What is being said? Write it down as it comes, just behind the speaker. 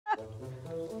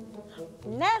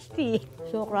Nasty.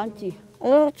 So crunchy. A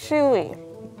little chewy.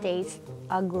 Tastes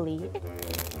ugly.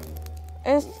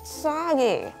 It's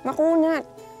soggy. Makunat.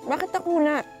 Bakit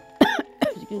nakunat?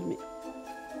 Excuse me.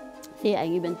 See, I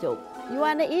even joke. You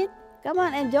wanna eat? Come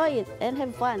on, enjoy it and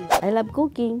have fun. I love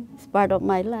cooking. It's part of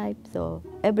my life. So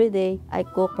every day I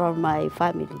cook for my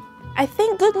family. I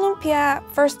think good lumpia,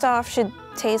 first off, should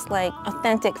taste like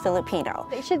authentic Filipino.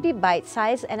 It should be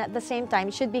bite-sized and at the same time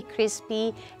it should be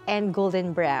crispy and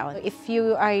golden brown. If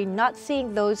you are not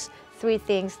seeing those three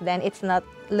things, then it's not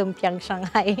lumpiang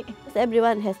Shanghai.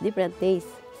 Everyone has different tastes.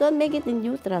 So make it in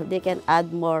neutral. They can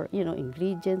add more,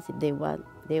 ingredients if they want.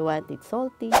 They want it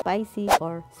salty, spicy,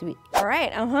 or sweet. All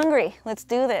right, I'm hungry. Let's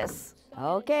do this.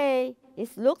 Okay,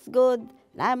 it looks good.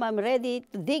 Now I'm ready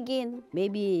to dig in.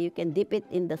 Maybe you can dip it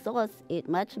in the sauce. It's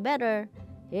much better.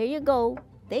 Here you go.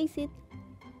 Taste it.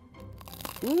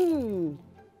 Mmm.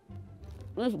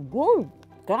 It's good.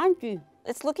 Crunchy.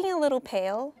 It's looking a little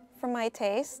pale for my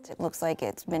taste. It looks like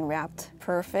it's been wrapped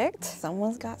perfect.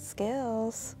 Someone's got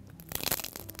skills.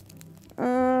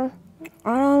 I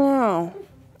don't know.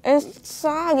 It's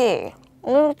soggy.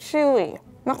 A little chewy.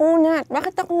 Makunat.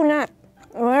 Bakit nakunat?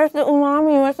 Where's the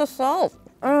umami? Where's the salt?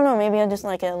 I don't know, maybe I just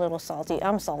like it a little salty.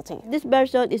 I'm salty. This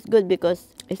version is good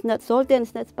because it's not salty and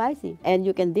it's not spicy. And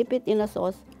you can dip it in a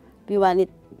sauce if you want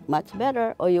it much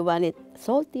better, or you want it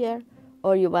saltier,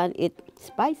 or you want it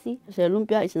spicy. So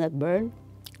lumpia is not burned.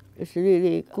 It's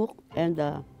really cooked, and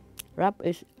the wrap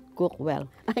is cooked well.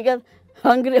 I got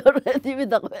hungry already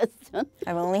with the question.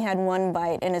 I've only had one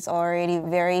bite and it's already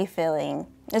very filling.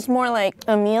 It's more like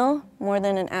a meal more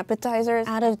than an appetizer.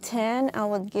 Out of 10, I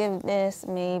would give this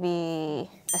maybe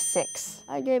a 6.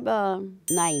 I gave a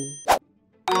 9.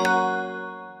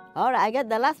 All right, I got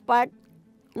the last part.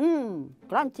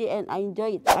 Crunchy and I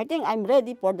enjoy it. I think I'm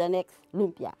ready for the next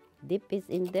lumpia. Dip is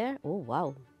in there. Oh,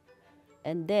 wow.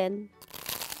 And then,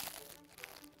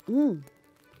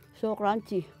 so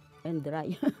crunchy and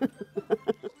dry.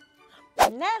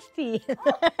 Nasty.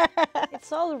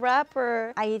 It's all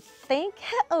wrapper. I think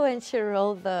when she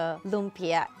rolled the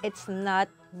lumpia, it's not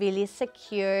really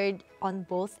secured on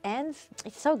both ends.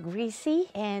 It's so greasy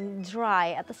and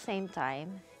dry at the same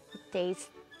time. It tastes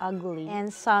ugly.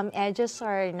 And some edges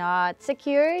are not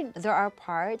secured. There are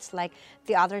parts like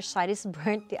the other side is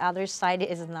burnt, the other side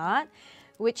is not,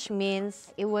 which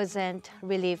means it wasn't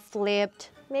really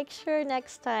flipped. Make sure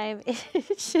next time it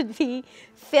should be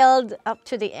filled up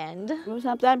to the end.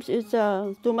 Sometimes it's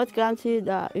too much crunchy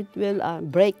that it will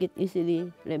break it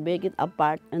easily, break it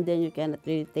apart, and then you cannot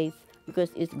really taste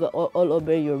because it's all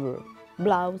over your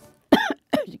blouse.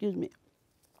 Excuse me.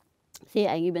 See,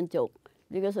 I even choke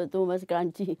because of too much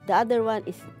crunchy. The other one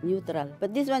is neutral,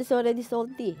 but this one is already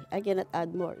salty. I cannot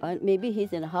add more. Maybe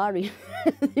he's in a hurry.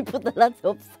 He put a lot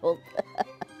of salt.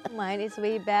 Mine is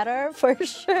way better for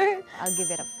sure. I'll give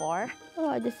it a 4. Oh,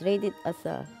 I just rate it as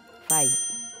a 5.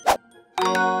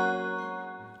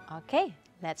 Okay,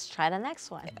 let's try the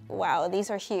next one. Wow, these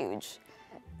are huge.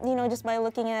 Just by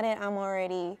looking at it, I'm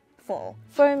already full.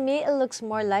 For me, it looks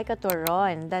more like a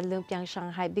Turon than Lumpiang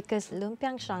Shanghai because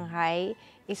Lumpiang Shanghai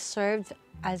is served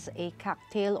as a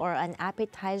cocktail or an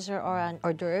appetizer or an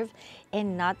hors d'oeuvre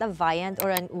and not a viand or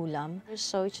an ulam.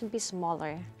 So it should be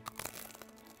smaller.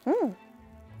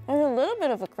 There's a little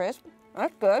bit of a crisp.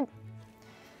 That's good.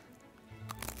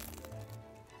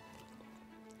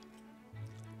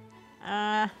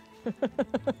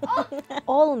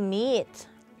 All meat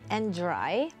and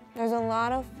dry. There's a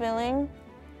lot of filling,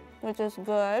 which is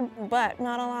good, but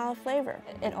not a lot of flavor.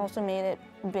 It also made it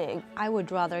big. I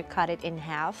would rather cut it in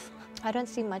half. I don't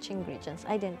see much ingredients.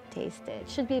 I didn't taste it.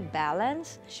 Should be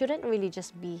balanced. Shouldn't really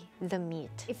just be the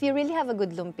meat. If you really have a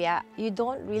good lumpia, you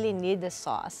don't really need the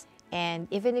sauce. And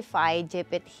even if I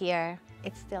dip it here,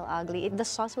 it's still ugly. The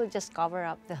sauce will just cover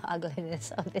up the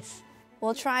ugliness of this.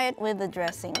 We'll try it with the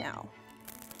dressing now.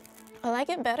 I like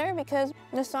it better because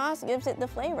the sauce gives it the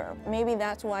flavor. Maybe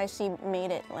that's why she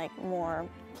made it like more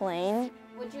plain.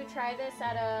 Would you try this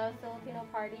at a Filipino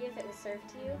party if it was served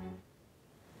to you?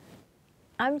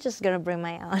 I'm just gonna bring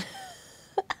my own.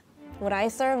 Would I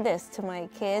serve this to my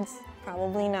kids?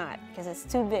 Probably not, because it's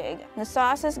too big. The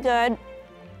sauce is good.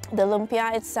 The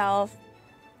lumpia itself,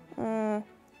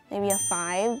 maybe a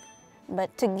 5.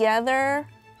 But together,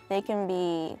 they can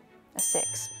be a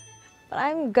 6. But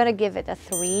I'm gonna give it a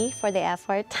 3 for the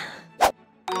effort.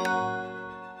 I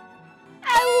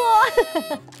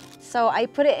won! So I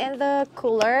put it in the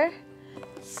cooler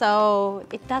so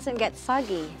it doesn't get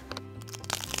soggy.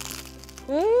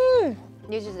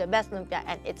 This is the best lumpia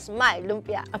and it's my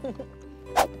lumpia.